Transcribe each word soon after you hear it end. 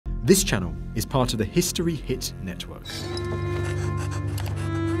This channel is part of the History Hit network.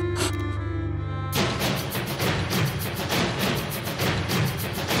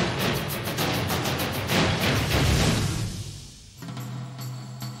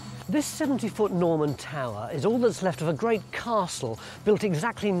 This 70-foot Norman tower is all that's left of a great castle built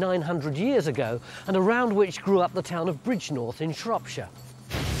exactly 900 years ago and around which grew up the town of Bridgnorth in Shropshire.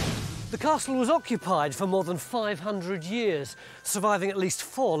 The castle was occupied for more than 500 years, surviving at least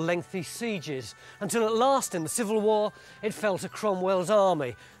 4 lengthy sieges, until at last in the Civil War it fell to Cromwell's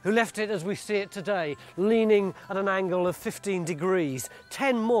army, who left it as we see it today, leaning at an angle of 15 degrees,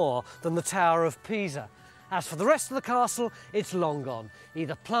 10 more than the Tower of Pisa. As for the rest of the castle, it's long gone,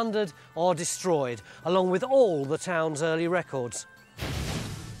 either plundered or destroyed, along with all the town's early records.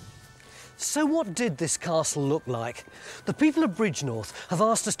 So what did this castle look like? The people of Bridgnorth have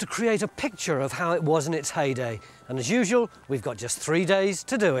asked us to create a picture of how it was in its heyday, and as usual, we've got just 3 days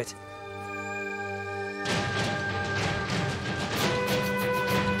to do it.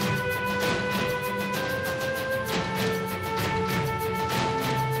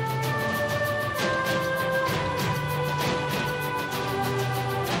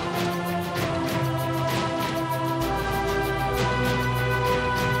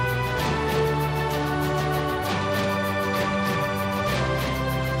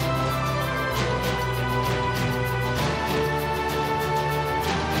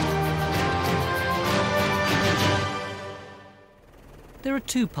 There are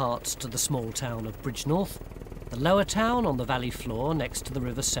 2 parts to the small town of Bridgnorth: the lower town on the valley floor next to the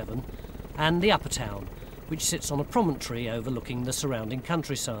River Severn, and the upper town, which sits on a promontory overlooking the surrounding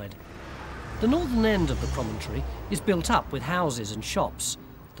countryside. The northern end of the promontory is built up with houses and shops.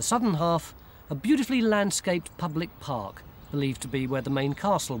 The southern half, a beautifully landscaped public park, believed to be where the main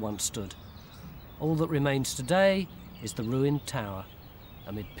castle once stood. All that remains today is the ruined tower,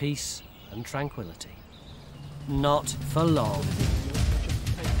 amid peace and tranquility. Not for long.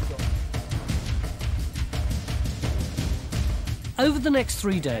 Over the next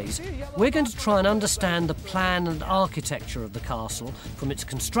 3 days, we're going to try and understand the plan and architecture of the castle from its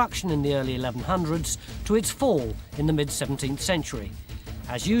construction in the early 1100s to its fall in the mid-17th century.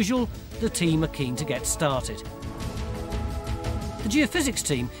 As usual, the team are keen to get started. The geophysics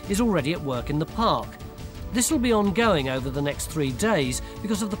team is already at work in the park. This will be ongoing over the next 3 days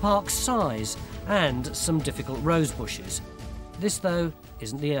because of the park's size and some difficult rose bushes. This, though,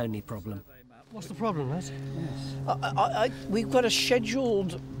 isn't the only problem. What's the problem, Les? We've got a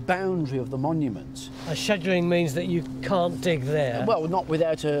scheduled boundary of the monument. Scheduling means that you can't dig there. Well, not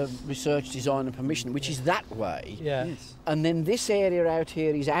without a research, design and permission, which is that way. Yeah. Yes. And then this area out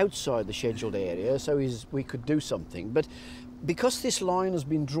here is outside the scheduled area, so we could do something. But because this line has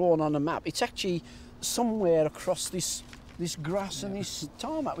been drawn on a map, it's actually somewhere across this grass and this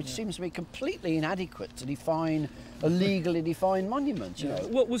tarmac, which seems to be completely inadequate to define a legally defined monument. You know?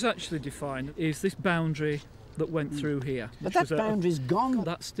 What was actually defined is this boundary that went through here. But that boundary's gone.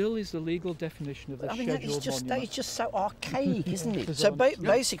 That still is the legal definition of the scheduled monument. That is just so archaic, isn't it? So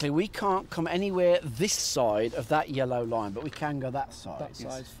basically, we can't come anywhere this side of that yellow line, but we can go that side. That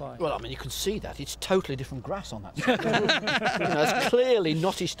side's fine. Well, I mean, you can see that. It's totally different grass on that side. It's clearly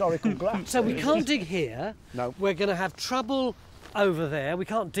not historical grass. So we can't dig here. No. We're going to have trouble over there. We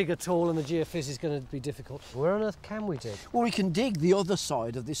can't dig at all, and the geophys is going to be difficult. Where on earth can we dig? Well, we can dig the other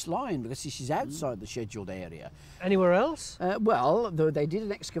side of this line because this is outside the scheduled area. Anywhere else? Well, they did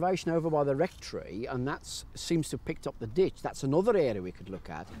an excavation over by the rectory, and that seems to have picked up the ditch. That's another area we could look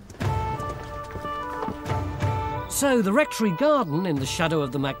at. So the rectory garden in the shadow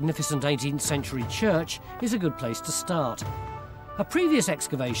of the magnificent 18th century church is a good place to start. A previous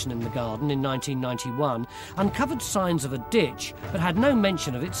excavation in the garden in 1991 uncovered signs of a ditch, but had no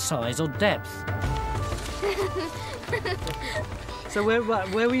mention of its size or depth. So where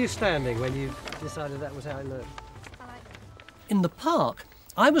were you standing when you decided that was how it looked? In the park,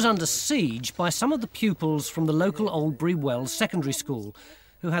 I was under siege by some of the pupils from the local Oldbury Wells Secondary School,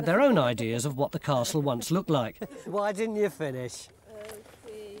 who had their own ideas of what the castle once looked like. Why didn't you finish?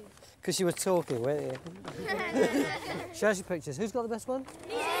 Because you were talking, weren't you? Show us your pictures. Who's got the best one?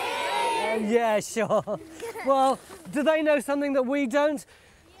 Yeah! Yeah, sure. Well, do they know something that we don't?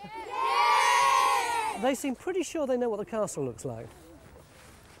 Yeah! They seem pretty sure they know what the castle looks like.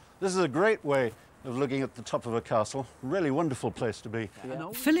 This is a great way of looking at the top of a castle. Really wonderful place to be.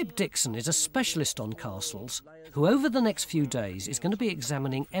 Philip Dixon is a specialist on castles who over the next few days is going to be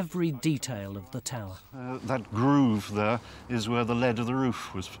examining every detail of the tower. That groove there is where the lead of the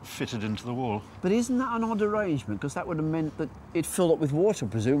roof was fitted into the wall. But isn't that an odd arrangement? Because that would have meant that it filled up with water,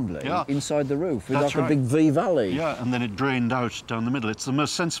 presumably, inside the roof, with like a big V-valley. Yeah, and then it drained out down the middle. It's the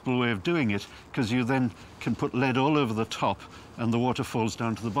most sensible way of doing it, because you then can put lead all over the top and the water falls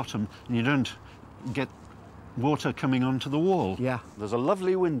down to the bottom, and you don't get water coming onto the wall. Yeah. There's a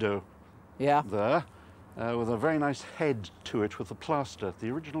lovely window Yeah. there with a very nice head to it with the plaster, the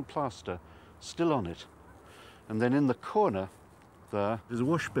original plaster, still on it. And then in the corner there is a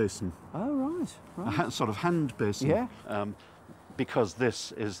wash basin. Oh, right. A sort of hand basin. Yeah. Because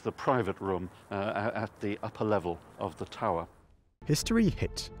this is the private room at the upper level of the tower. History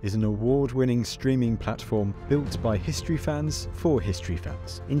Hit is an award-winning streaming platform built by history fans for history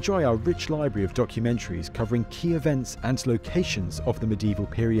fans. Enjoy our rich library of documentaries covering key events and locations of the medieval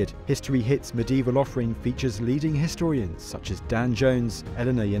period. History Hit's medieval offering features leading historians such as Dan Jones,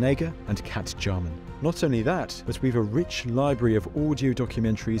 Eleanor Janega and Kat Jarman. Not only that, but we've a rich library of audio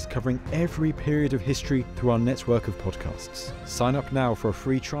documentaries covering every period of history through our network of podcasts. Sign up now for a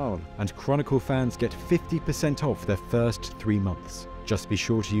free trial, and Chronicle fans get 50% off their first 3 months. Just be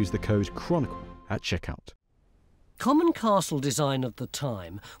sure to use the code Chronicle at checkout. Common castle design at the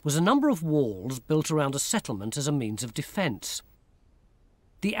time was a number of walls built around a settlement as a means of defence.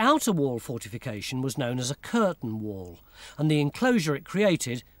 The outer wall fortification was known as a curtain wall, and the enclosure it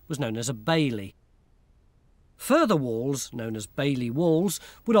created was known as a bailey. Further walls, known as bailey walls,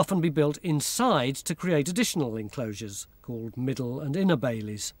 would often be built inside to create additional enclosures, called middle and inner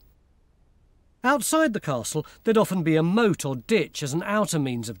baileys. Outside the castle, there'd often be a moat or ditch as an outer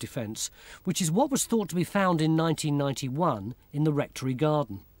means of defence, which is what was thought to be found in 1991 in the rectory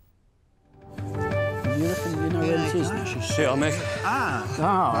garden. You reckon you know where it is now? See what I mean?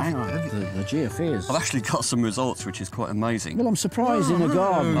 Hang on. The geophysics. I've actually got some results, which is quite amazing. Well, I'm surprised in a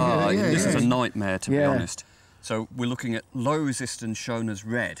garden. This is a nightmare, to be honest. So we're looking at low resistance shown as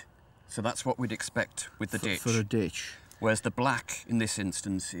red. So that's what we'd expect with the ditch. For a ditch. Whereas the black, in this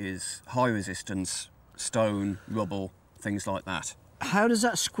instance, is high resistance, stone, rubble, things like that. How does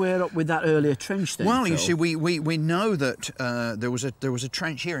that square up with that earlier trench then? Well, Phil? you see, we know that there was a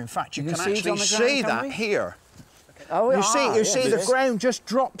trench here. In fact, you can see it on actually the see ground, can that we? here. Oh, You see the yes. ground just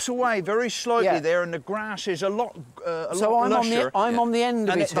drops away very slightly Yeah. there, and the grass is a lot So I'm lusher. on the end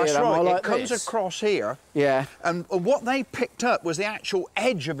of And it that's here, am I, right. like It comes this? across here. Yeah. And what they picked up was the actual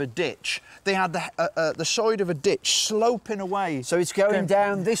edge of a ditch. They had the side of a ditch sloping away. So it's going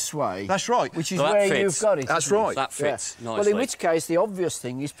down this way. That's right. Which is So that where fits. you've got it. That's isn't it? right. That fits Well, nicely. in which case, the obvious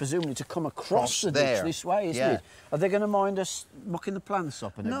thing is presumably to come across the ditch there. this way, isn't Yeah. it? Are they going to mind us mucking the plants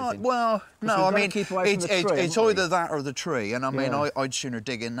up and No, everything? well, 'Cause no. we've I got to mean, keep away from it's the tree, it's haven't we? either that or the tree, and I mean, Yeah. I'd sooner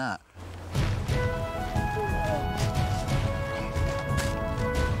dig in that.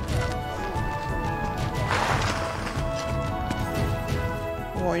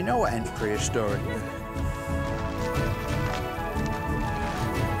 Oh, I know it ain't prehistoric.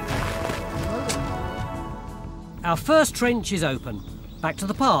 Our first trench is open. Back to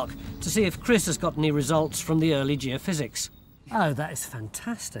the park to see if Chris has got any results from the early geophysics. Oh, that is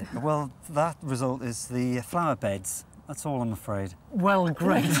fantastic. Well, that result is the flower beds. That's all, I'm afraid. Well,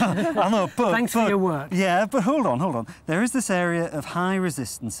 great. I know, but... Thanks for your work. Yeah, but hold on. There is this area of high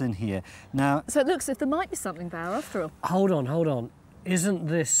resistance in here. Now... So it looks as if there might be something there after all. Hold on. Isn't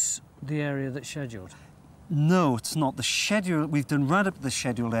this the area that's scheduled? No, it's not. The schedule, we've done right up the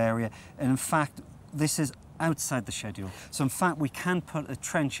scheduled area, and in fact, this is outside the schedule. So in fact, we can put a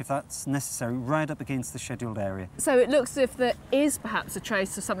trench, if that's necessary, right up against the scheduled area. So it looks as if there is perhaps a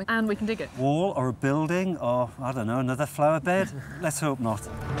trace of something and we can dig it. Wall or a building or, I don't know, another flower bed? Let's hope not.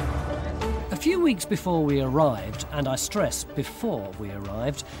 A few weeks before we arrived, and I stress before we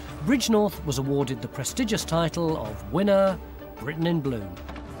arrived, Bridgnorth was awarded the prestigious title of Winner, Britain in Bloom.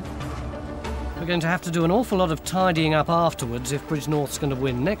 We're going to have to do an awful lot of tidying up afterwards if Bridgnorth's going to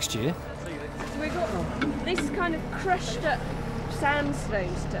win next year. We've got this kind of crushed up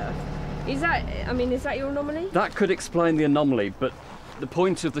sandstone stuff. Is that your anomaly? That could explain the anomaly, but the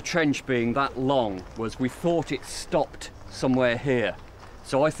point of the trench being that long was we thought it stopped somewhere here.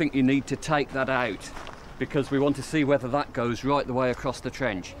 So I think you need to take that out because we want to see whether that goes right the way across the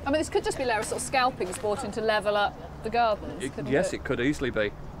trench. I mean, this could just be Lara sort of scalpings brought in to level up the gardens. Yes, it could easily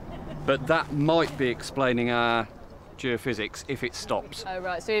be. But that might be explaining our geophysics if it stops. Oh,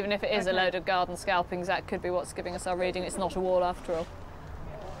 right. So even if it is a load of garden scalpings, that could be what's giving us our reading. It's not a wall after all.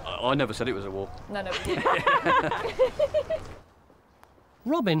 I never said it was a wall. No.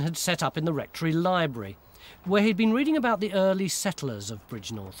 Robin had set up in the rectory library, where he'd been reading about the early settlers of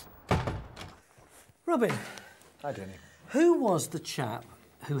Bridgnorth. Robin. Hi, Denny. Who was the chap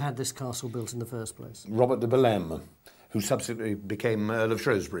who had this castle built in the first place? Robert de Bellême, who subsequently became Earl of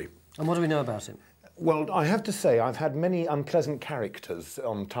Shrewsbury. And what do we know about him? Well, I have to say, I've had many unpleasant characters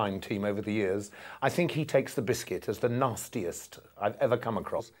on Time Team over the years. I think he takes the biscuit as the nastiest I've ever come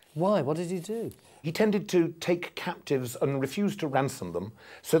across. Why? What did he do? He tended to take captives and refuse to ransom them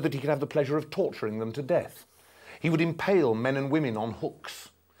so that he could have the pleasure of torturing them to death. He would impale men and women on hooks.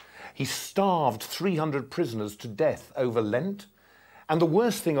 He starved 300 prisoners to death over Lent. And the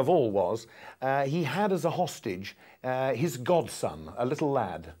worst thing of all was, he had as a hostage his godson, a little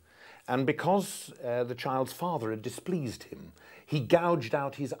lad. And because the child's father had displeased him, he gouged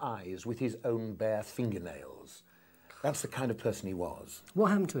out his eyes with his own bare fingernails. That's the kind of person he was. What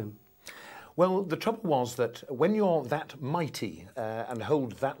happened to him? Well, the trouble was that when you're that mighty and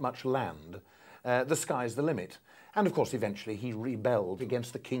hold that much land, the sky's the limit. And of course, eventually he rebelled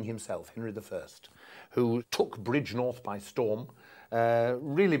against the king himself, Henry I, who took Bridgnorth by storm,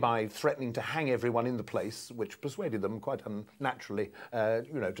 really by threatening to hang everyone in the place, which persuaded them quite unnaturally,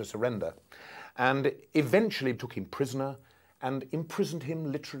 to surrender. And eventually took him prisoner and imprisoned him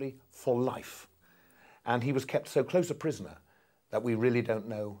literally for life. And he was kept so close a prisoner that we really don't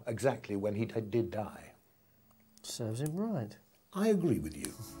know exactly when he did die. Serves him right. I agree with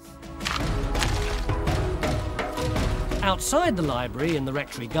you. Outside the library in the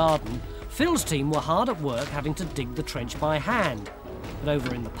rectory garden, Phil's team were hard at work having to dig the trench by hand. But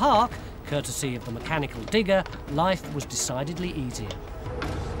over in the park, courtesy of the mechanical digger, life was decidedly easier.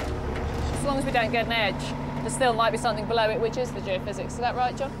 As long as we don't get an edge, there still might be something below it, which is the geophysics. Is that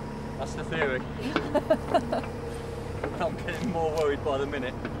right, John? That's the theory. I'm getting more worried by the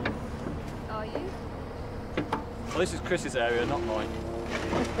minute. Are you? Well, this is Chris's area, not mine.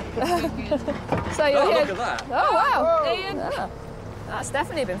 So you're look here. at that. Oh, wow. Whoa. Ian. Ah, that's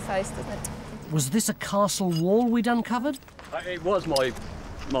definitely been faced, isn't it? Was this a castle wall we'd uncovered? It was mine,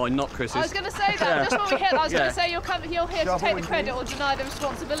 not Chris's. I was going to say that. Just when we hit, I was going to say you're here to take the credit you. or deny the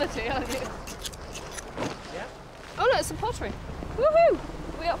responsibility, aren't you? Yeah. Oh, look, some pottery. Woohoo!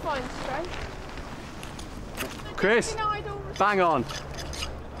 We got fine, Trey. Chris, bang on.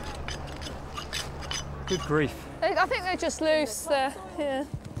 Good grief. I think they're just loose there. Yeah.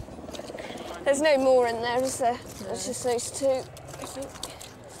 There's no more in there, is there? It's just those two. I think.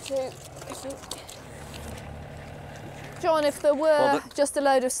 John, if there were just a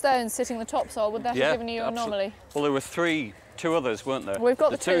load of stones sitting the topsoil, would that have given you your anomaly? Well, there were two others, weren't there? We've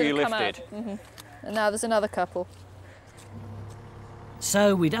got the two you that come lifted. out. And now there's another couple.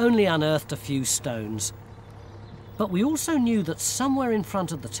 So we'd only unearthed a few stones. But we also knew that somewhere in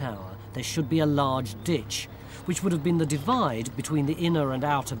front of the tower there should be a large ditch, which would have been the divide between the inner and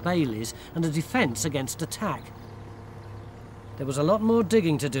outer baileys and a defence against attack. There was a lot more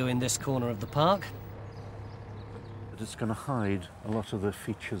digging to do in this corner of the park. But it's going to hide a lot of the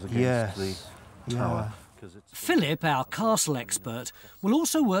features against the tower. Philip, our castle expert, will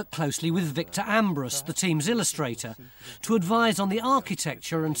also work closely with Victor Ambrose, the team's illustrator, to advise on the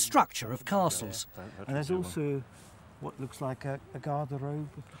architecture and structure of castles. And there's also what looks like a garderobe.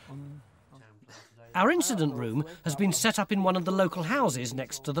 Our incident room has been set up in one of the local houses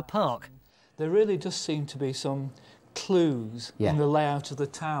next to the park. There really does seem to be some clues in the layout of the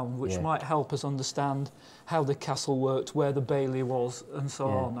town which might help us understand how the castle worked, where the bailey was and so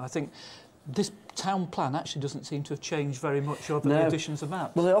on. I think this town plan actually doesn't seem to have changed very much over the additions of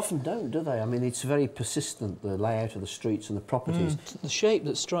maps. Well, they often don't, do they? I mean, it's very persistent, the layout of the streets and the properties. The shape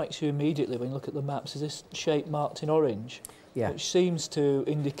that strikes you immediately when you look at the maps is this shape marked in orange, which seems to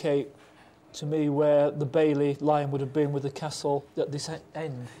indicate to me where the bailey line would have been with the castle at this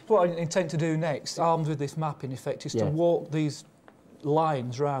end. What I intend to do next, armed with this map in effect, is to walk these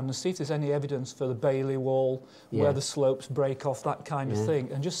lines round and see if there's any evidence for the bailey wall, where the slopes break off, that kind of thing,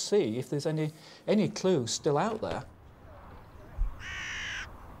 and just see if there's any clues still out there.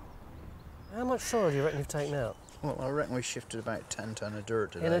 How much soil do you reckon you've taken out? Well, I reckon we shifted about 10 tonne a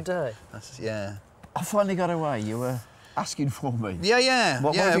dirt today. In a day? I finally got away. You were asking for me.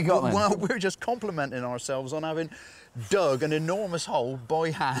 What have you got then? Well, we're just complimenting ourselves on having dug an enormous hole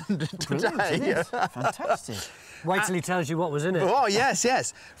by hand today. Fantastic. Wait till he tells you what was in it. Oh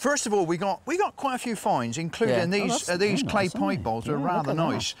yes. First of all, we got quite a few finds, including these clay pipe bowls. They're rather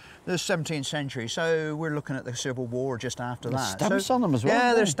nice. They're 17th century, so we're looking at the Civil War just after that. Stamps on them as well.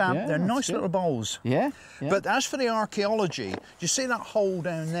 Yeah, they're stamped. They're nice little bowls. Yeah. But as for the archaeology, do you see that hole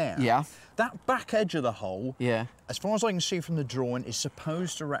down there? Yeah. That back edge of the hole, as far as I can see from the drawing, is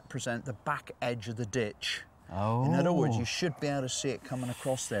supposed to represent the back edge of the ditch. Oh. In other words, you should be able to see it coming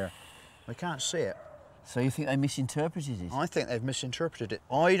across there. We can't see it. So you think they misinterpreted it? I think they've misinterpreted it.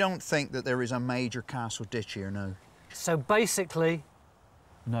 I don't think that there is a major castle ditch here, no. So basically,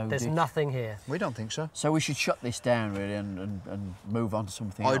 No, there's nothing here. We don't think so. So we should shut this down, really, and move on to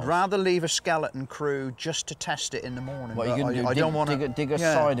something else. I'd rather leave a skeleton crew just to test it in the morning. What are you going to do? I don't want to dig a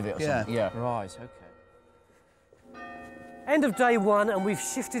side of it or something? Yeah. Right, okay. End of day one, and we've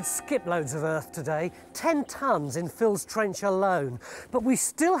shifted skip loads of earth today, 10 tonnes in Phil's trench alone. But we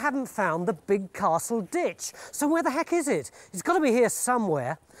still haven't found the big castle ditch. So where the heck is it? It's got to be here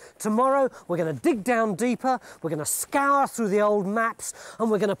somewhere. Tomorrow, we're going to dig down deeper, we're going to scour through the old maps, and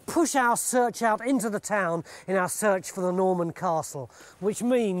we're going to push our search out into the town in our search for the Norman castle, which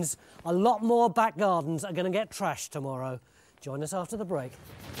means a lot more back gardens are going to get trashed tomorrow. Join us after the break.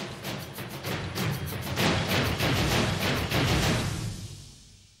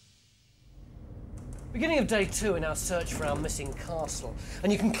 Beginning of day two in our search for our missing castle,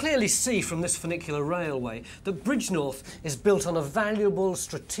 and you can clearly see from this funicular railway that Bridgnorth is built on a valuable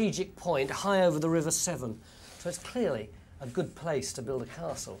strategic point high over the River Severn, so it's clearly a good place to build a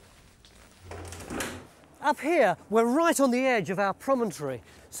castle. Up here, we're right on the edge of our promontory,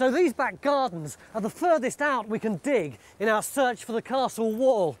 so these back gardens are the furthest out we can dig in our search for the castle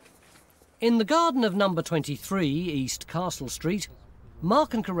wall. In the garden of number 23, East Castle Street,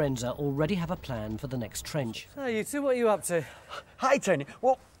 Mark and Carenza already have a plan for the next trench. So, you two, what are you up to? Hi, Tony.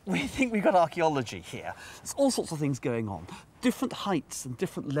 Well, we think we've got archaeology here. There's all sorts of things going on. Different heights and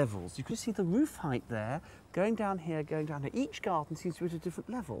different levels. You can see the roof height there, going down here, going down here. Each garden seems to be at a different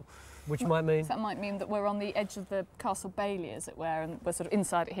level. Which might mean? That might mean that we're on the edge of the castle bailey, as it were, and we're sort of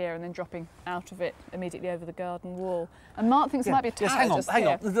inside it here and then dropping out of it immediately over the garden wall. And Mark thinks there might be a tower hang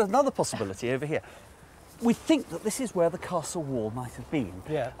on. There's another possibility over here. We think that this is where the castle wall might have been.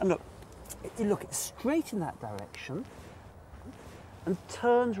 Yeah. And look, it's straight in that direction and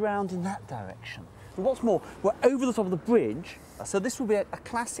turns round in that direction. And what's more, we're over the top of the bridge, so this will be a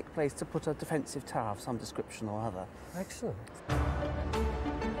classic place to put a defensive tower of some description or other. Excellent.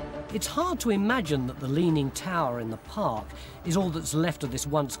 It's hard to imagine that the leaning tower in the park is all that's left of this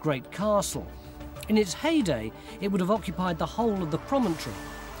once great castle. In its heyday, it would have occupied the whole of the promontory.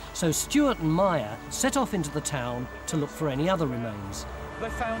 So Stuart and Meyer set off into the town to look for any other remains. They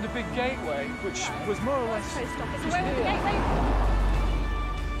found a big gateway, which was more or less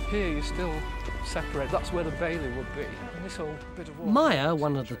here. You still separate. That's where the bailey would be. And this whole bit of water. Meyer,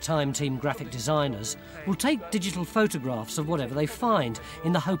 one of the Time Team graphic designers, will take digital photographs of whatever they find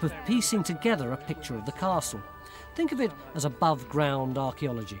in the hope of piecing together a picture of the castle. Think of it as above-ground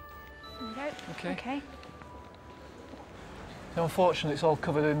archaeology. Okay. So unfortunately, it's all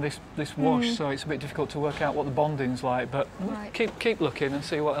covered in this wash, so it's a bit difficult to work out what the bonding's like. But keep looking and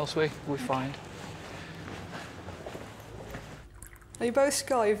see what else we find. Are you both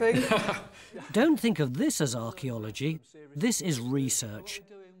skiving? Don't think of this as archaeology. This is research.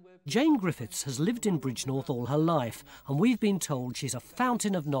 Jane Griffiths has lived in Bridgnorth all her life, and we've been told she's a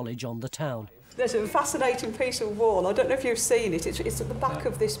fountain of knowledge on the town. There's a fascinating piece of wall. I don't know if you've seen it. It's at the back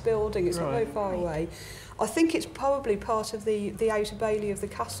of this building. It's not very far away. I think it's probably part of the outer bailey of the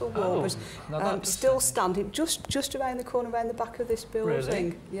castle wall, but still standing just around the corner, around the back of this building.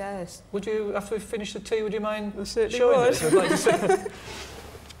 Really? Yes. Would you, after we finish the tea, would you mind certainly showing would. us? I'd like to see.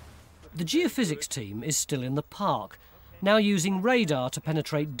 The geophysics team is still in the park, now using radar to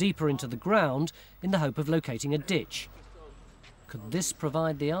penetrate deeper into the ground in the hope of locating a ditch. Could this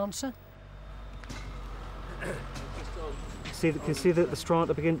provide the answer? Can you see the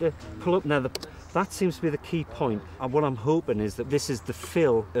strata begin to pull up now? That seems to be the key point. And what I'm hoping is that this is the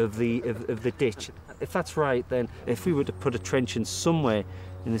fill of the ditch. If that's right, then if we were to put a trench in somewhere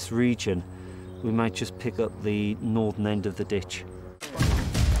in this region, we might just pick up the northern end of the ditch.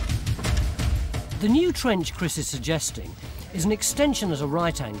 The new trench Chris is suggesting is an extension at a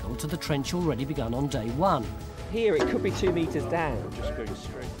right angle to the trench already begun on day one. Here, it could be 2 metres down. Just going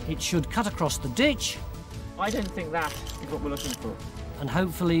straight. It should cut across the ditch. I don't think that is what we're looking for. And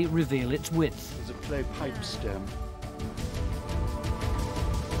hopefully reveal its width. There's a clay pipe stem.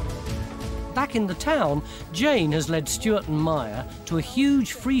 Back in the town, Jane has led Stuart and Meyer to a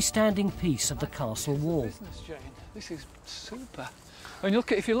huge freestanding piece of the castle wall. Jane. This is super. I mean,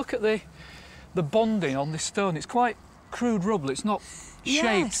 if you look at the bonding on this stone, it's quite crude rubble. It's not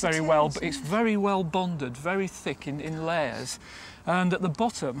shaped very well, but it's very well bonded, very thick in layers. And at the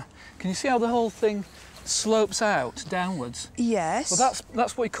bottom, can you see how the whole thing slopes out downwards? Yes. Well,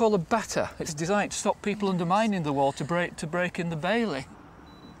 that's what we call a batter. It's designed to stop people undermining the wall to break in the bailey.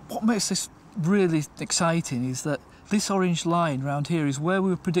 What makes this really exciting is that This orange line round here is where we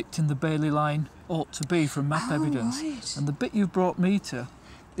were predicting the Bailey line ought to be from map evidence. Right. And the bit you've brought me to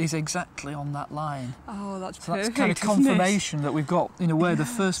is exactly on that line. Oh, that's so perfect. That's kind of confirmation that we've got, in a way, the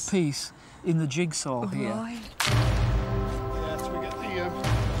first piece in the jigsaw here. Right. Yeah, so we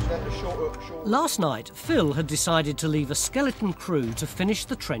get the short. Last night, Phil had decided to leave a skeleton crew to finish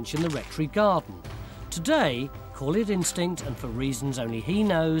the trench in the rectory garden. Today, call it instinct, and for reasons only he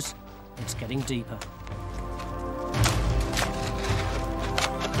knows, it's getting deeper.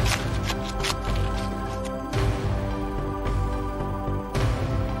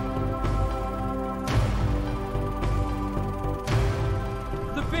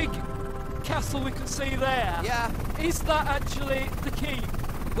 The big castle we can see there. Yeah. Is that actually the keep?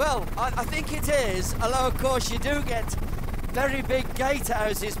 Well, I think it is, although of course you do get very big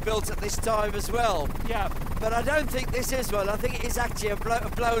gatehouses built at this time as well. Yeah. But I don't think this is one. I think it is actually a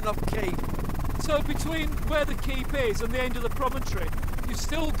blown up keep. So between where the keep is and the end of the promontory, you've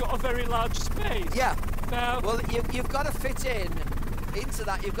still got a very large space. Yeah. Now, well, you've got to fit into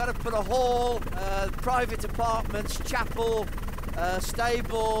that. You've got to put a hall, private apartments, chapel,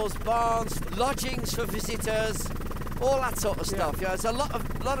 stables, barns, lodgings for visitors, all that sort of stuff. Yeah, there's a lot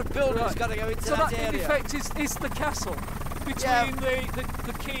of buildings got to go into that area. So that, in effect, is the castle between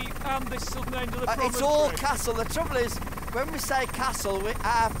the keep and this southern end of the promontory. It's all castle. The trouble is, when we say castle,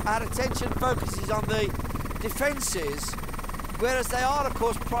 our attention focuses on the defences, whereas they are, of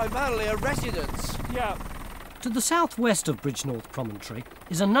course, primarily a residence. Yeah. To the southwest of Bridgnorth Promontory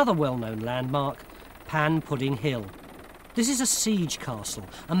is another well-known landmark, Pan Pudding Hill. This is a siege castle,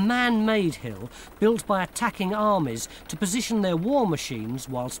 a man-made hill built by attacking armies to position their war machines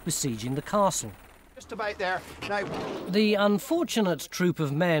whilst besieging the castle. Just about there. Now, the unfortunate troop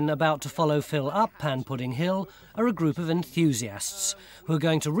of men about to follow Phil up Pan Pudding Hill are a group of enthusiasts who are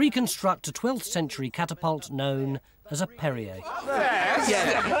going to reconstruct a 12th century catapult known as a Perrier.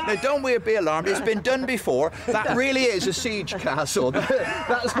 Yeah, now don't we be alarmed, it's been done before. That really is a siege castle.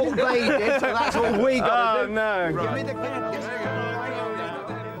 That's what they did, so that's what we got to do. No. Right.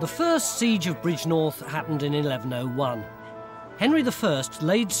 The first siege of Bridgnorth happened in 1101. Henry I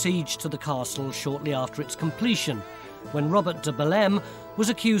laid siege to the castle shortly after its completion, when Robert de Bellême was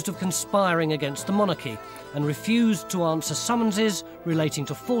accused of conspiring against the monarchy and refused to answer summonses relating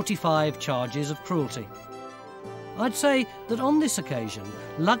to 45 charges of cruelty. I'd say that on this occasion,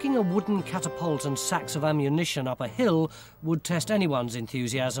 lugging a wooden catapult and sacks of ammunition up a hill would test anyone's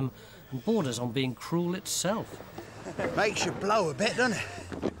enthusiasm and borders on being cruel itself. Makes you blow a bit, doesn't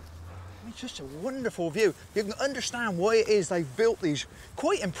it? It's just a wonderful view. You can understand why it is they've built these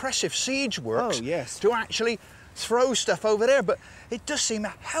quite impressive siege works to actually throw stuff over there, but it does seem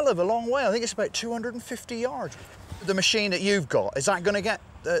a hell of a long way. I think it's about 250 yards. The machine that you've got, is that going to get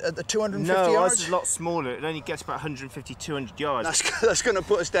the 250 yards? No, ours is a lot smaller. It only gets about 150, 200 yards. That's going to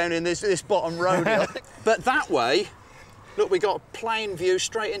put us down in this bottom road here. But that way, look, we got a plain view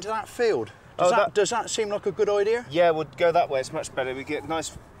straight into that field. Does that seem like a good idea? Yeah, we'll go that way. It's much better. We get a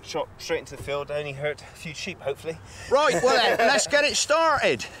nice shot straight into the field. Only hurt a few sheep, hopefully. Right, well then, let's get it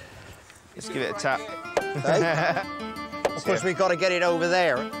started. Let's give it a tap. Okay. Of course, we've got to get it over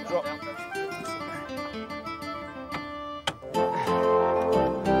there. Drop.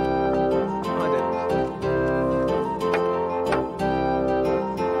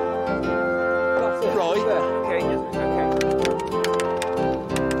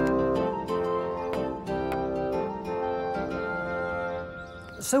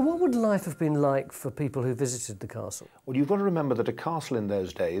 So what would life have been like for people who visited the castle? Well, you've got to remember that a castle in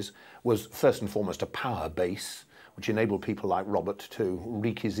those days was first and foremost a power base, which enabled people like Robert to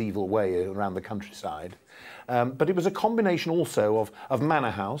wreak his evil way around the countryside. But it was a combination also of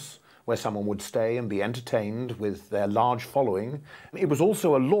manor house, where someone would stay and be entertained with their large following. It was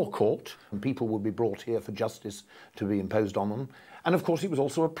also a law court, and people would be brought here for justice to be imposed on them. And of course, it was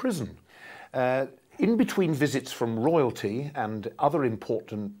also a prison. In between visits from royalty and other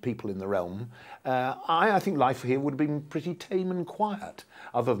important people in the realm, I think life here would have been pretty tame and quiet,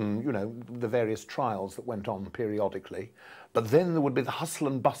 other than, you know, the various trials that went on periodically. But then there would be the hustle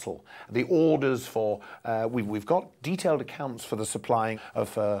and bustle, the orders for, we've got detailed accounts for the supplying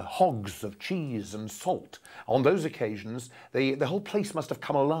of hogs, of cheese and salt. On those occasions, the whole place must have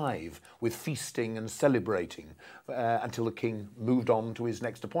come alive with feasting and celebrating until the king moved on to his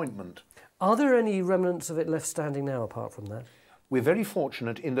next appointment. Are there any remnants of it left standing now apart from that? We're very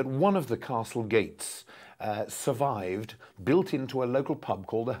fortunate in that one of the castle gates survived, built into a local pub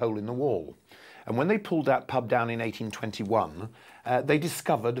called the Hole in the Wall. And when they pulled that pub down in 1821, they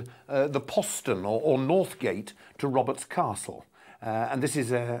discovered the postern or north gate to Robert's castle. And this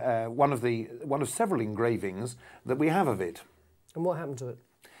is one of several engravings that we have of it. And what happened to it?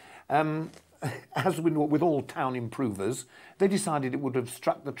 As with all town improvers, they decided it would have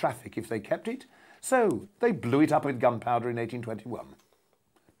struck the traffic if they kept it, so they blew it up with gunpowder in 1821.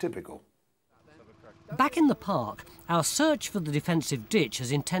 Typical. Back in the park, our search for the defensive ditch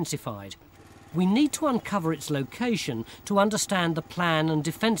has intensified. We need to uncover its location to understand the plan and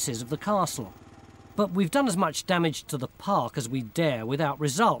defences of the castle. But we've done as much damage to the park as we dare without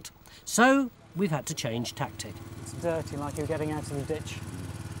result, so we've had to change tactic. It's dirty, like you're getting out of the ditch.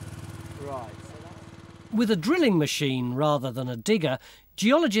 Right. With a drilling machine rather than a digger,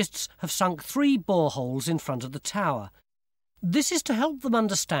 geologists have sunk 3 boreholes in front of the tower. This is to help them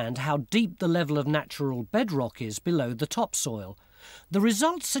understand how deep the level of natural bedrock is below the topsoil. The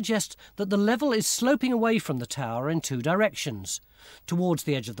results suggest that the level is sloping away from the tower in 2 directions, towards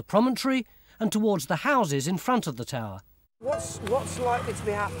the edge of the promontory and towards the houses in front of the tower. What's likely to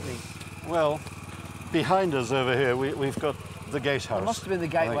be happening? Well, behind us over here, we've got the gatehouse. There must have been the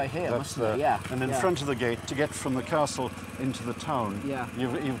gateway here, mustn't there? Yeah. And in front of the gate, to get from the castle into the town,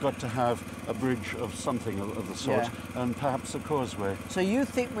 you've got to have a bridge of something of the sort, and perhaps a causeway. So you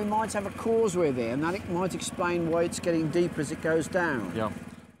think we might have a causeway there, and that might explain why it's getting deeper as it goes down? Yeah.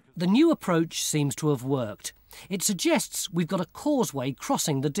 The new approach seems to have worked. It suggests we've got a causeway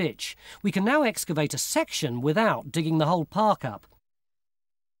crossing the ditch. We can now excavate a section without digging the whole park up.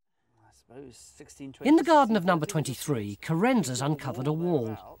 In the garden of number 23, Karenza's uncovered a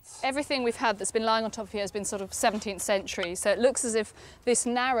wall. Everything we've had that's been lying on top of here has been sort of 17th century, so it looks as if this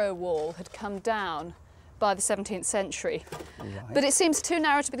narrow wall had come down by the 17th century. Right. But it seems too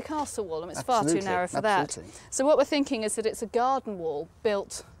narrow to be the castle wall, and it's far too narrow for that. So what we're thinking is that it's a garden wall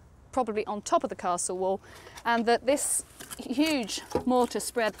built probably on top of the castle wall, and that this huge mortar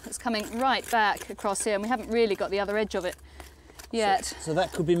spread is coming right back across here, and we haven't really got the other edge of it yet. So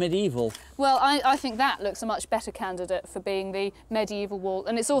that could be medieval? Well, I think that looks a much better candidate for being the medieval wall,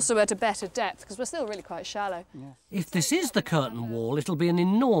 and it's also at a better depth because we're still really quite shallow. Yeah. If this is the curtain wall, it'll be an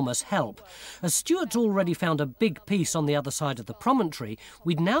enormous help. As Stuart's already found a big piece on the other side of the promontory,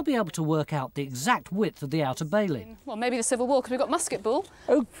 we'd now be able to work out the exact width of the outer bailey. Well, maybe the civil war, because we've got musket ball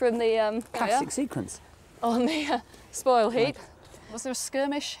from the classic sequence on the spoil heap. Right. Was there a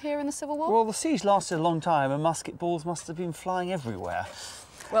skirmish here in the Civil War? Well, the siege lasted a long time and musket balls must have been flying everywhere.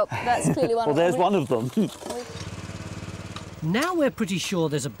 Well, that's clearly one of them. Well, there's one of them. Now we're pretty sure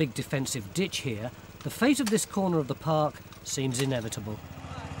there's a big defensive ditch here. The fate of this corner of the park seems inevitable.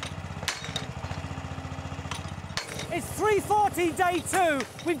 It's 3:40 day 2.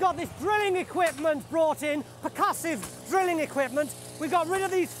 We've got this drilling equipment brought in, percussive drilling equipment. We've got rid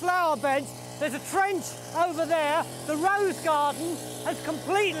of these flower beds. There's a trench over there. The rose garden has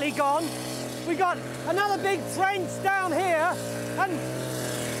completely gone. We've got another big trench down here. And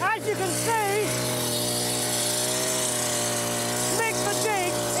as you can see, Mick the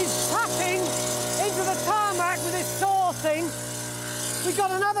Dig is tapping into the tarmac with his saw thing. We've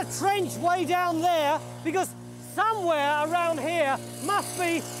got another trench way down there because somewhere around here must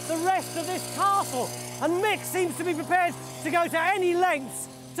be the rest of this castle. And Mick seems to be prepared to go to any lengths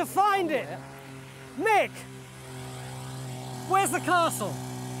to find it. Mick, where's the castle?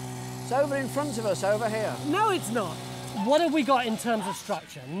 It's over in front of us, over here. No, it's not. What have we got in terms of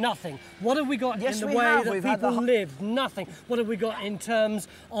structure? Nothing. What have we got in the way that people lived? Nothing. What have we got in terms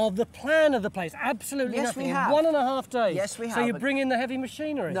of the plan of the place? Absolutely nothing. We have. In 1.5 days. Yes, we have. So you bring in the heavy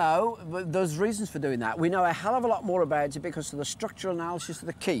machinery? No, but there's reasons for doing that. We know a hell of a lot more about it because of the structural analysis of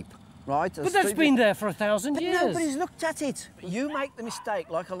the keep. Right? But that's been there for 1,000 years. But nobody's looked at it. You make the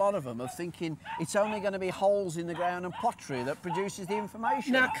mistake, like a lot of them, of thinking it's only going to be holes in the ground and pottery that produces the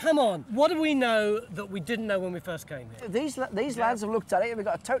information. Now, come on. What do we know that we didn't know when we first came here? These lads have looked at it and we've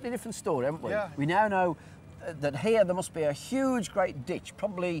got a totally different story, haven't we? Yeah. We now know that here there must be a huge, great ditch,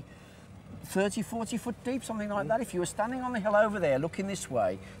 probably 30, 40 foot deep, something like that. If you were standing on the hill over there looking this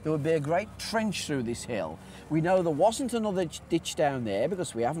way, there would be a great trench through this hill. We know there wasn't another ditch down there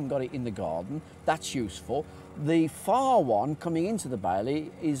because we haven't got it in the garden. That's useful. The far one coming into the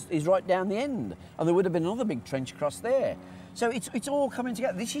bailey is right down the end, and there would have been another big trench across there. So it's all coming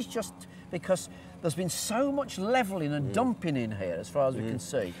together. This is just because there's been so much levelling and dumping in here as far as we can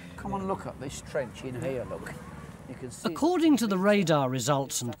see. Come on, look at this trench in here, look. You can see. According to the radar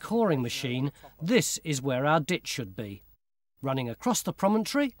results and coring machine, this is where our ditch should be. Running across the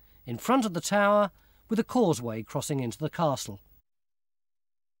promontory, in front of the tower, with a causeway crossing into the castle.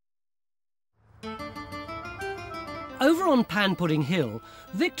 Over on Pan Pudding Hill,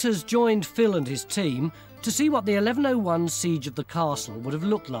 Victor's joined Phil and his team to see what the 1101 siege of the castle would have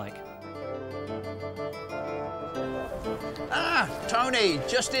looked like. Ah! Tony,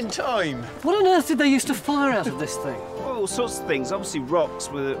 just in time. What on earth did they used to fire out of this thing? All sorts of things. Obviously, rocks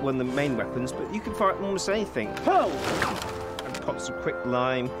were one of the main weapons, but you can fire almost anything. Oh! And pots of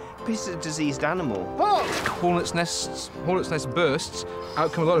quicklime, pieces of diseased animal. Hornets' nest bursts.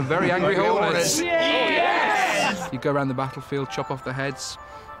 Out come a lot of very angry hornets. Yes! You go around the battlefield, chop off the heads,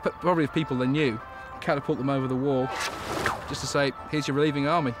 probably of people they knew, catapult them over the wall, just to say, here's your relieving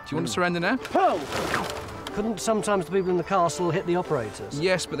army. Do you want to surrender now? Couldn't sometimes the people in the castle hit the operators?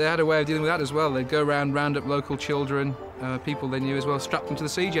 Yes, but they had a way of dealing with that as well. They'd go around, round up local children, people they knew as well, strap them to the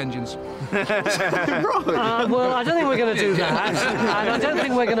siege engines. Well, I don't think we're going to do that. And I don't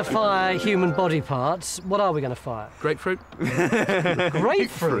think we're going to fire human body parts. What are we going to fire? Grapefruit.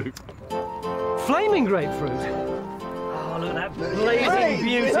 Grapefruit? Flaming grapefruit? Oh, look at that blazing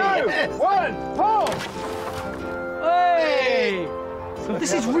beauty. 3, 2, 1, pull! Hey!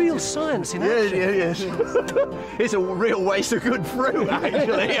 This is real science in action. Yes. It's a real waste of good fruit,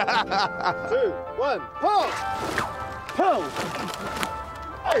 actually. 2, 1, pull! Pull!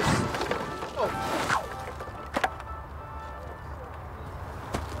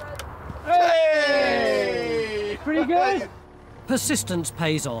 Hey! Pretty good. Persistence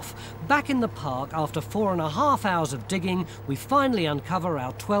pays off. Back in the park, after 4.5 hours of digging, we finally uncover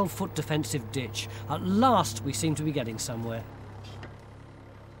our 12-foot defensive ditch. At last, we seem to be getting somewhere.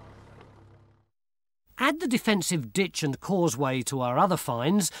 Add the defensive ditch and causeway to our other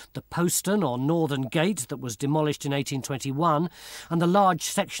finds, the postern or northern gate that was demolished in 1821, and the large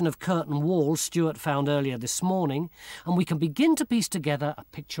section of curtain wall Stuart found earlier this morning, and we can begin to piece together a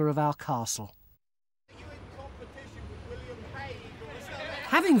picture of our castle.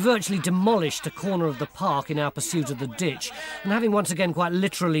 Having virtually demolished a corner of the park in our pursuit of the ditch, and having once again quite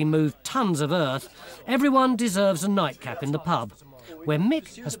literally moved tons of earth, everyone deserves a nightcap in the pub, where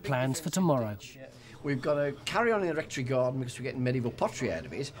Mick has plans for tomorrow. We've got to carry on in the rectory garden because we're getting medieval pottery out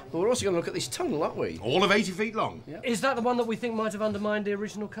of it, but we're also going to look at this tunnel, aren't we? All of 80 feet long. Yeah. Is that the one that we think might have undermined the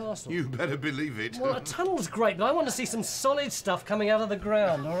original castle? You better believe it. Well, a tunnel's great, but I want to see some solid stuff coming out of the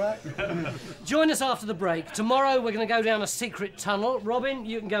ground, all right? Join us after the break. Tomorrow we're going to go down a secret tunnel. Robin,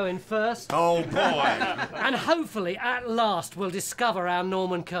 you can go in first. Oh, boy. And hopefully, at last, we'll discover our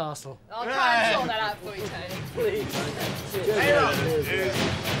Norman castle. I'll try and sort that out for you, Tony. Please.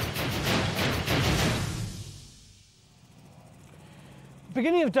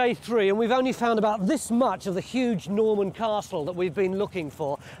 Beginning of day 3, and we've only found about this much of the huge Norman castle that we've been looking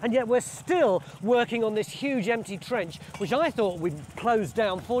for, and yet we're still working on this huge empty trench, which I thought we'd closed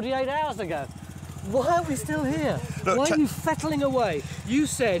down 48 hours ago. Why are we still here? Look, why are you fettling away? You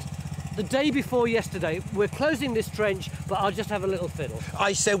said the day before yesterday, we're closing this trench, but I'll just have a little fiddle.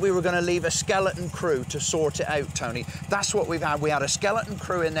 I said we were going to leave a skeleton crew to sort it out, Tony. That's what we've had. We had a skeleton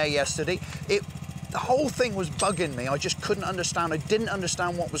crew in there yesterday. The whole thing was bugging me. I just couldn't understand. I didn't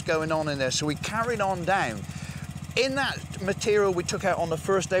understand what was going on in there, so we carried on down. In that material we took out on the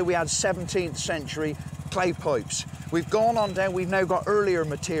first day, we had 17th century clay pipes. We've gone on down, we've now got earlier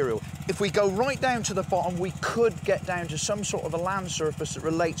material. If we go right down to the bottom, we could get down to some sort of a land surface that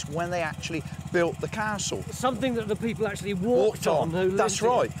relates when they actually built the castle. Something that the people actually walked on. That's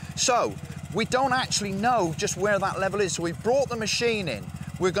right. So, we don't actually know just where that level is, so we brought the machine in.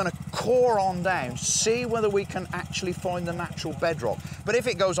 We're going to core on down, see whether we can actually find the natural bedrock. But if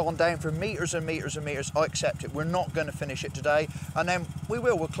it goes on down for metres and metres and metres, I accept it. We're not going to finish it today, and then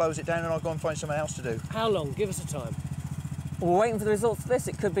we'll close it down and I'll go and find something else to do. How long? Give us a time. We're waiting for the results of this.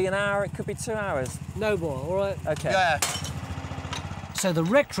 It could be an hour, it could be 2 hours. No more, all right? OK. Yeah. So the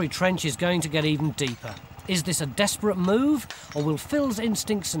rectory trench is going to get even deeper. Is this a desperate move, or will Phil's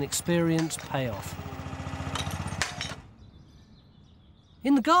instincts and experience pay off?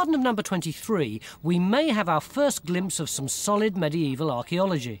 In the garden of number 23, we may have our first glimpse of some solid medieval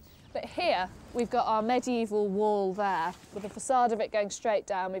archaeology. But here, we've got our medieval wall there, with the facade of it going straight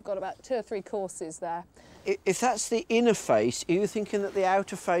down. We've got about 2 or 3 courses there. If that's the inner face, are you thinking that the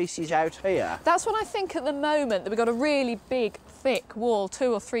outer face is out here? That's what I think at the moment, that we've got a really big, thick wall,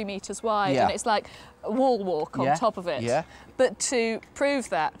 2 or 3 metres wide, and it's like a wall walk on top of it. Yeah. But to prove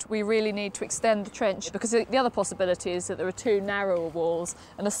that, we really need to extend the trench, because the other possibility is that there are 2 narrower walls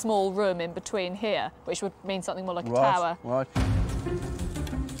and a small room in between here, which would mean something more like a tower. Right.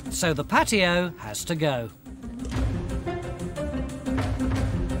 So the patio has to go.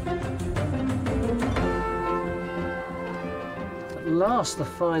 At last the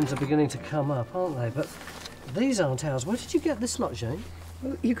finds are beginning to come up, aren't they? But these aren't ours. Where did you get this lot, Jane?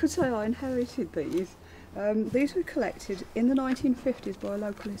 Well, you could say I inherited these. These were collected in the 1950s by a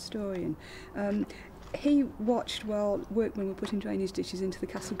local historian. He watched while workmen were putting drainage ditches into the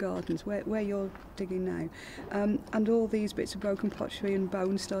castle gardens, where you're digging now, and all these bits of broken pottery and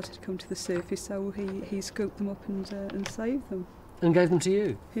bones started to come to the surface, so he scooped them up and saved them. And gave them to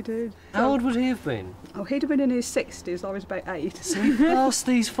you? He did. How old would he have been? Oh, he'd have been in his 60s, I was about 8. So he passed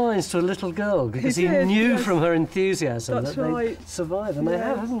these finds to a little girl because he knew from her enthusiasm that they'd survive, and they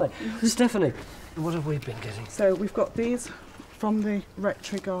have, haven't they? Stephanie, what have we been getting? So we've got these from the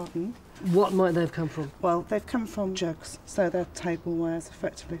rectory garden. What might they have come from? Well, they've come from jugs, so they're tablewares,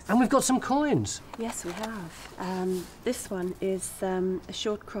 effectively. And we've got some coins. Yes, we have. This one is a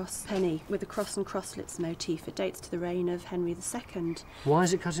short cross penny with a cross and crosslets motif. It dates to the reign of Henry II. Why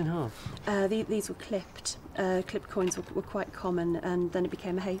is it cut in half? These were clipped. Clipped coins were quite common, and then it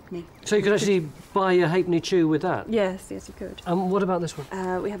became a halfpenny. So you could actually buy a halfpenny chew with that? Yes, you could. And what about this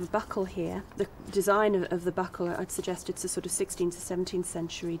one? We have a buckle here. The design of the buckle, I'd suggest it's a sort of 16th to 17th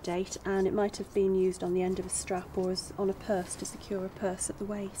century date, and it might have been used on the end of a strap or as on a purse to secure a purse at the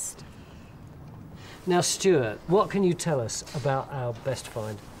waist. Now, Stuart, what can you tell us about our best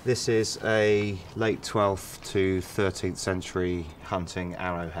find? This is a late 12th to 13th century hunting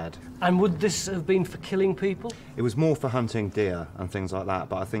arrowhead. And would this have been for killing people? It was more for hunting deer and things like that,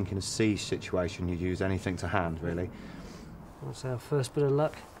 but I think in a siege situation you'd use anything to hand, really. That's our first bit of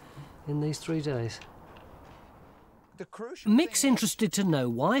luck in these 3 days. Mick's interested to know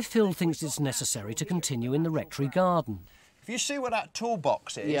why Phil thinks it's necessary to continue in the rectory garden. If you see what that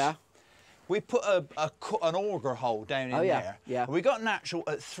toolbox is, we put an auger hole down in there. Yeah. We got natural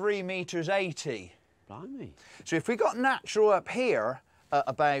at 3 metres 80. Blimey. So if we got natural up here at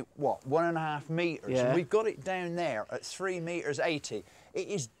about, what, 1.5 metres, Yeah. and we've got it down there at 3 metres 80, it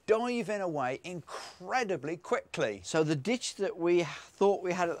is diving away incredibly quickly. So the ditch that we thought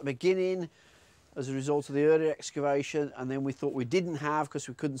we had at the beginning as a result of the earlier excavation, and then we thought we didn't have because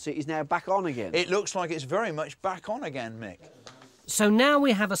we couldn't see it, is now back on again. It looks like it's very much back on again, Mick. So now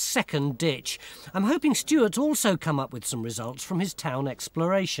we have a second ditch. I'm hoping Stuart's also come up with some results from his town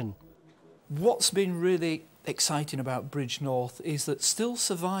exploration. What's been really exciting about Bridgnorth is that still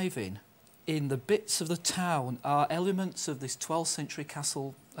surviving in the bits of the town are elements of this 12th century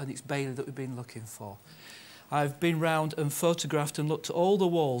castle and its bailey that we've been looking for. I've been round and photographed and looked at all the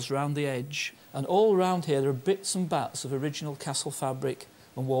walls round the edge, and all around here there are bits and bats of original castle fabric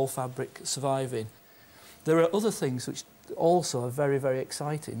and wall fabric surviving. There are other things which also are very, very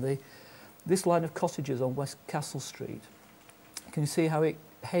exciting. This line of cottages on West Castle Street, you can see how it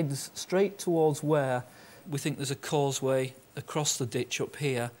heads straight towards where we think there's a causeway across the ditch up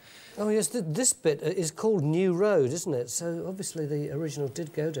here. Oh yes, this bit is called New Road, isn't it? So obviously the original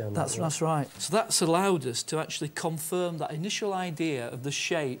did go down that way. That's right. So that's allowed us to actually confirm that initial idea of the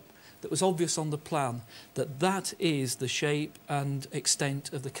shape that was obvious on the plan, that is the shape and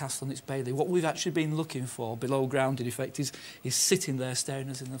extent of the castle and its bailey. What we've actually been looking for below ground, in effect, is sitting there staring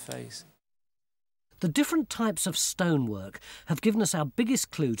us in the face. The different types of stonework have given us our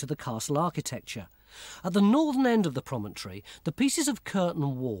biggest clue to the castle architecture. At the northern end of the promontory, the pieces of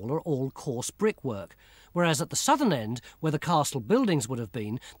curtain wall are all coarse brickwork, whereas at the southern end, where the castle buildings would have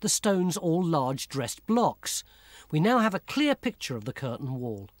been, the stone's all large dressed blocks. We now have a clear picture of the curtain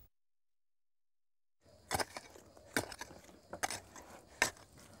wall.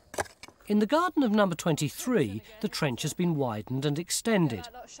 In the garden of number 23, the trench has been widened and extended.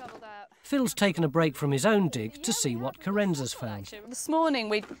 Phil's taken a break from his own dig to see what Carenza's found. This morning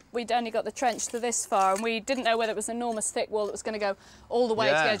we'd only got the trench to this far, and we didn't know whether it was an enormous thick wall that was going to go all the way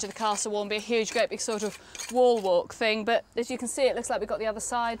to the edge of the castle wall and be a huge, great big sort of wall walk thing, but as you can see it looks like we've got the other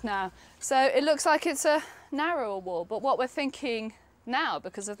side now. So it looks like it's a narrower wall, but what we're thinking now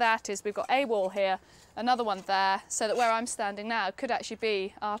because of that is we've got a wall here, another one there, so that where I'm standing now could actually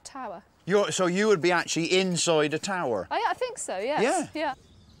be our tower. So you would be actually inside a tower? Oh, yeah, I think so, yes. Yeah.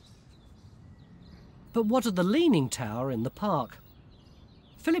 But what of the Leaning Tower in the park?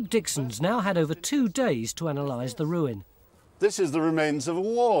 Philip Dixon's now had over 2 days to analyse the ruin. This is the remains of a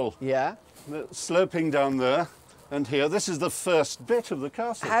wall. Yeah. Sloping down there and here. This is the first bit of the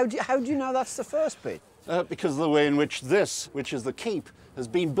castle. How do you know that's the first bit? Because of the way in which this, which is the keep, has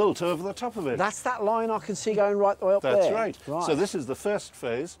been built over the top of it. That's that line I can see going right the way up there. That's right. So this is the first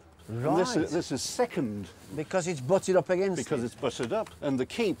phase. Right. And this is second. Because it's butted up against Because it's butted up. And the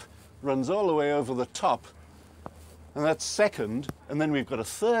keep runs all the way over the top. And that's second. And then we've got a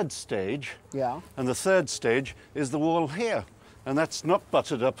third stage. Yeah. And the third stage is the wall here. And that's not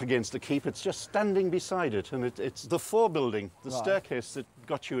butted up against the keep, it's just standing beside it. And it's the forebuilding, the staircase that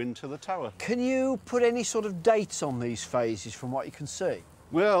got you into the tower. Can you put any sort of dates on these phases from what you can see?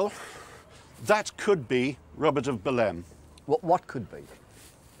 Well, that could be Robert of Belem. What could be?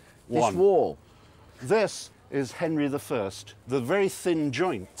 One. This wall? This is Henry I. The very thin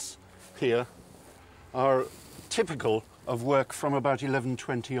joints here are typical of work from about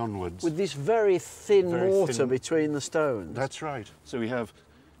 1120 onwards. With this very thin mortar between the stones. That's right. So we have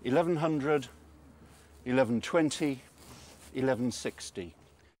 1100, 1120, 1160.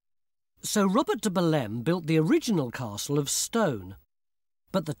 So Robert de Bellem built the original castle of stone.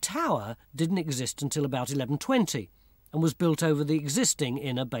 But the tower didn't exist until about 1120 and was built over the existing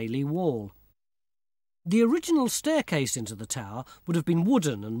inner bailey wall. The original staircase into the tower would have been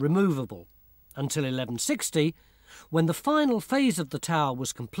wooden and removable until 1160, when the final phase of the tower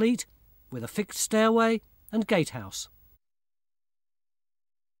was complete with a fixed stairway and gatehouse.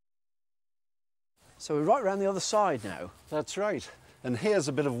 So we're right around the other side now. That's right. And here's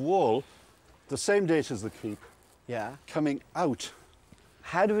a bit of wall, the same date as the keep. Yeah. Coming out.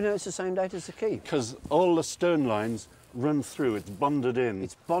 How do we know it's the same date as the keep? Because all the stone lines run through, it's bonded in.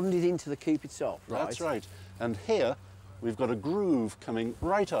 It's bonded into the keep itself, right? That's right. And here we've got a groove coming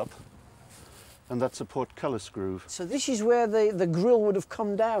right up, and that's a portcullis groove. So this is where the grille would have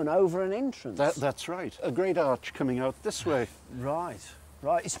come down over an entrance? That's right. A great arch coming out this way. Right.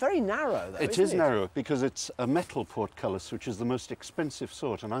 Right. It's very narrow, though, It is narrow because it's a metal portcullis, which is the most expensive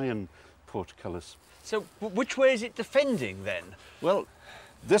sort, an iron portcullis. So which way is it defending, then? Well,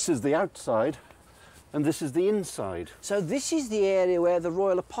 this is the outside, and this is the inside. So this is the area where the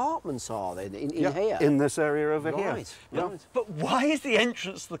royal apartments are, then, in here? In this area over here. Right. But why is the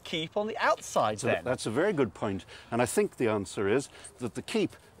entrance to the keep on the outside, then? That's a very good point, and I think the answer is that the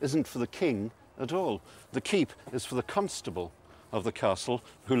keep isn't for the king at all. The keep is for the constable of the castle,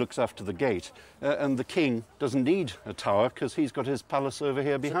 who looks after the gate, and the king doesn't need a tower because he's got his palace over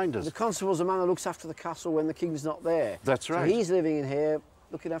here behind us. The constable's the man who looks after the castle when the king's not there. That's right. So he's living in here,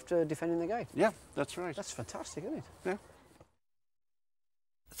 looking after defending the gate. Yeah, that's right. That's fantastic, isn't it? Yeah.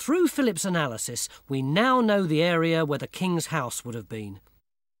 Through Philip's analysis, we now know the area where the king's house would have been,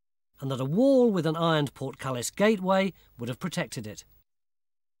 and that a wall with an ironed portcullis gateway would have protected it.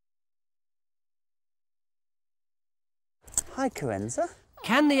 Hi, Carenza.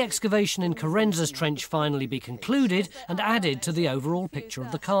 Can the excavation in Carenza's trench finally be concluded and added to the overall picture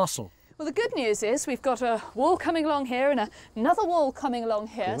of the castle? Well, the good news is we've got a wall coming along here and another wall coming along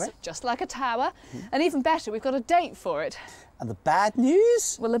here, so just like a tower. And even better, we've got a date for it. And the bad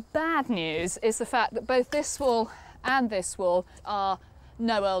news? Well, the bad news is the fact that both this wall and this wall are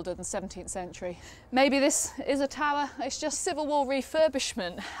no older than 17th century. Maybe this is a tower, it's just Civil War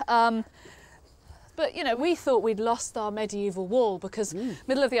refurbishment. But, you know, we thought we'd lost our medieval wall because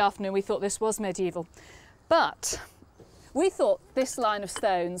middle of the afternoon we thought this was medieval. But we thought this line of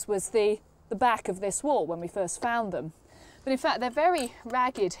stones was the back of this wall when we first found them. But in fact, they're very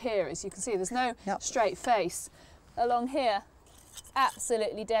ragged here, as you can see. There's no straight face. Along here,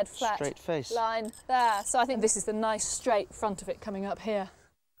 absolutely dead flat straight face line there. So I think this is the nice straight front of it coming up here.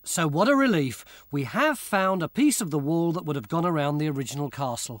 So what a relief. We have found a piece of the wall that would have gone around the original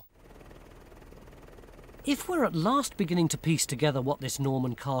castle. If we're at last beginning to piece together what this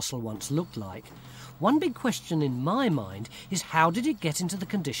Norman castle once looked like, one big question in my mind is how did it get into the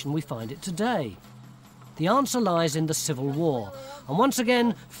condition we find it today? The answer lies in the Civil War, and once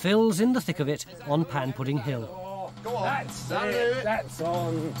again, Phil's in the thick of it on Pan Pudding Hill. Go on. That's it, that's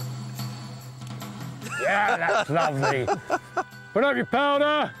on. Yeah, that's lovely. Put up your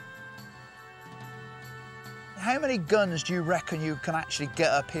powder. How many guns do you reckon you can actually get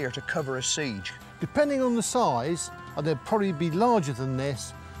up here to cover a siege? Depending on the size, and they'd probably be larger than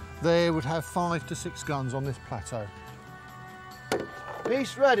this, they would have 5 to 6 guns on this plateau.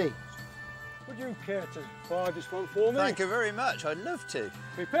 Piece ready. Would you care to fire this one for me? Thank you very much, I'd love to.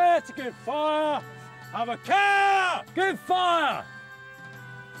 Prepare to give fire. Have a care. Give fire.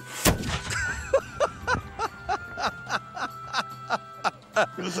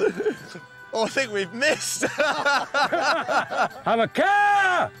 Oh, I think we've missed. Have a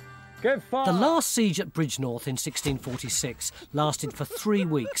care. The last siege at Bridgnorth in 1646 lasted for 3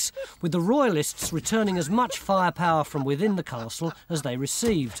 weeks, with the Royalists returning as much firepower from within the castle as they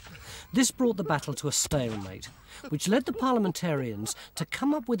received. This brought the battle to a stalemate, which led the parliamentarians to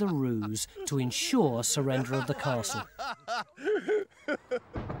come up with a ruse to ensure surrender of the castle.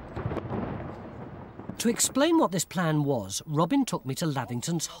 To explain what this plan was, Robin took me to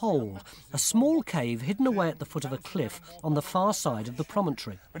Lavington's Hole, a small cave hidden away at the foot of a cliff on the far side of the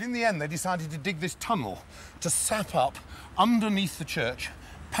promontory. But in the end, they decided to dig this tunnel to sap up underneath the church,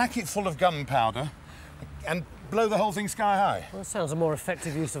 pack it full of gunpowder, and blow the whole thing sky high. Well, that sounds a more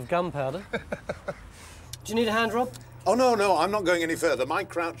effective use of gunpowder. Do you need a hand, Rob? Oh, no, I'm not going any further. My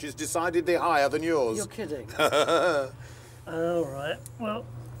crouch is decidedly higher than yours. You're kidding. All right. Well,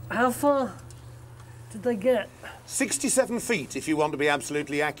 how far? did they get? 67 feet, if you want to be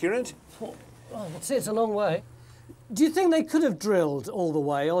absolutely accurate. Oh, that's it, it's a long way. Do you think they could have drilled all the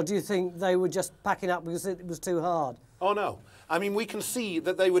way, or do you think they were just packing up because it was too hard? Oh, no. I mean, we can see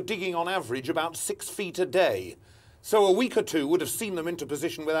that they were digging on average about 6 feet a day. So a week or two would have seen them into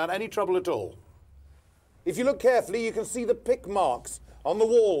position without any trouble at all. If you look carefully, you can see the pick marks on the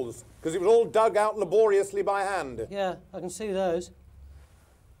walls, because it was all dug out laboriously by hand. Yeah, I can see those.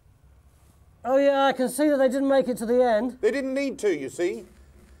 Oh, yeah, I can see that they didn't make it to the end. They didn't need to, you see.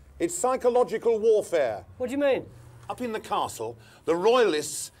 It's psychological warfare. What do you mean? Up in the castle, the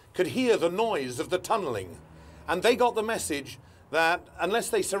royalists could hear the noise of the tunnelling, and they got the message that unless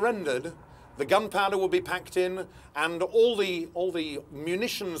they surrendered, the gunpowder would be packed in, and all the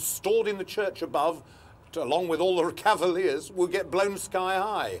munitions stored in the church above, along with all the cavaliers, would get blown sky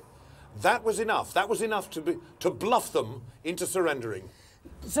high. That was enough. That was enough to bluff them into surrendering.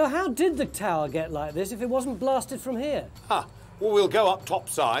 So how did the tower get like this if it wasn't blasted from here? Well, we'll go up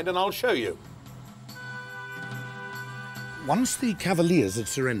topside and I'll show you. Once the cavaliers had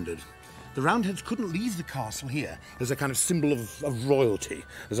surrendered, the Roundheads couldn't leave the castle here as a kind of symbol of royalty,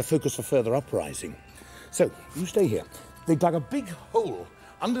 as a focus for further uprising. So, you stay here. They dug a big hole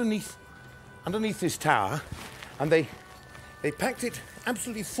underneath this tower, and they packed it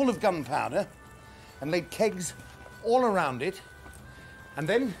absolutely full of gunpowder and laid kegs all around it. And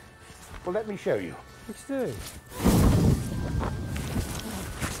then, well, let me show you. Let's do.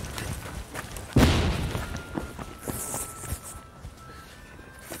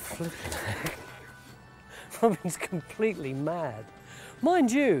 Robin's completely mad.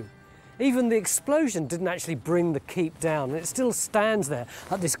 Mind you, even the explosion didn't actually bring the keep down, and it still stands there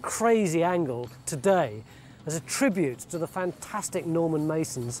at this crazy angle today as a tribute to the fantastic Norman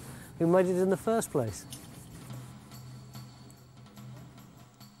masons who made it in the first place.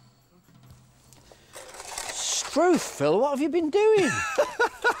 Struth, Phil, what have you been doing?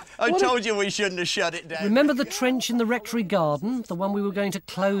 I told you we shouldn't have shut it down. Remember the trench in the rectory garden, the one we were going to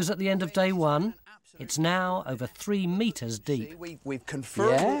close at the end of day one? It's now over 3 metres deep. We've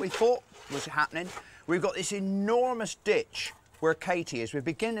confirmed what we thought was happening. We've got this enormous ditch where Katie is. We're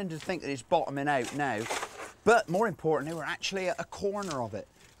beginning to think that it's bottoming out now. But more importantly, we're actually at a corner of it.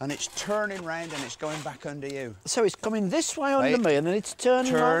 And it's turning round and it's going back under you. So it's coming this way under me and then it's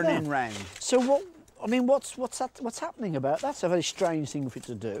turning round. So what? I mean, what's happening about that? It's a very strange thing for it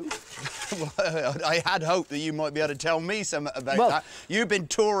to do. Well, I had hoped that you might be able to tell me something about that. You've been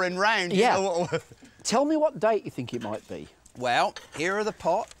touring round. Yeah. You know. Tell me what date you think it might be. Well, here are the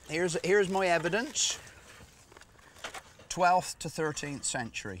pot. Here's my evidence. 12th to 13th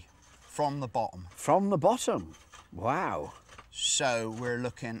century, from the bottom. From the bottom? Wow. So we're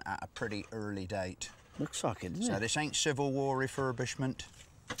looking at a pretty early date. Looks like it, doesn't it? So this ain't Civil War refurbishment.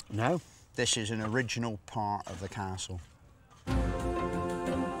 No. This is an original part of the castle.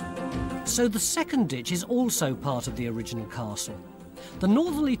 So the second ditch is also part of the original castle. The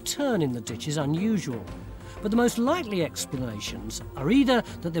northerly turn in the ditch is unusual, but the most likely explanations are either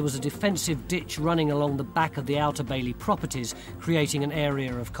that there was a defensive ditch running along the back of the Outer Bailey properties, creating an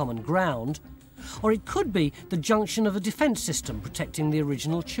area of common ground, or it could be the junction of a defence system protecting the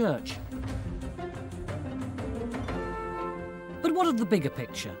original church. But what of the bigger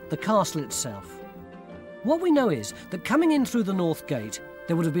picture, the castle itself? What we know is that coming in through the north gate,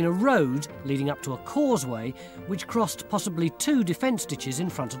 there would have been a road leading up to a causeway which crossed possibly 2 defence ditches in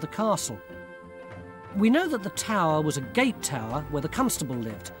front of the castle. We know that the tower was a gate tower where the constable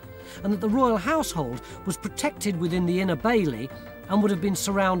lived, and that the royal household was protected within the inner bailey and would have been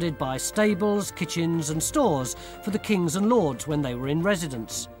surrounded by stables, kitchens and stores for the kings and lords when they were in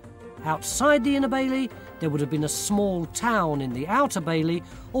residence. Outside the inner bailey, there would have been a small town in the outer bailey,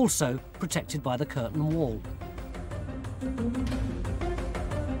 also protected by the curtain wall.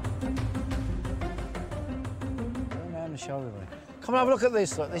 Come and have a look at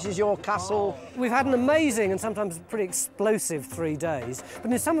this, look. This is your castle. We've had an amazing and sometimes pretty explosive 3 days,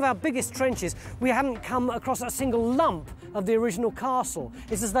 but in some of our biggest trenches, we haven't come across a single lump of the original castle.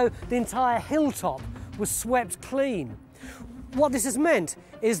 It's as though the entire hilltop was swept clean. What this has meant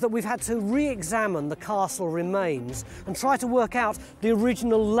is that we've had to re-examine the castle remains and try to work out the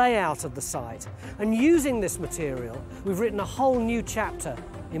original layout of the site. And using this material, we've written a whole new chapter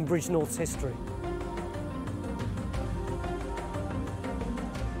in Bridgnorth's history.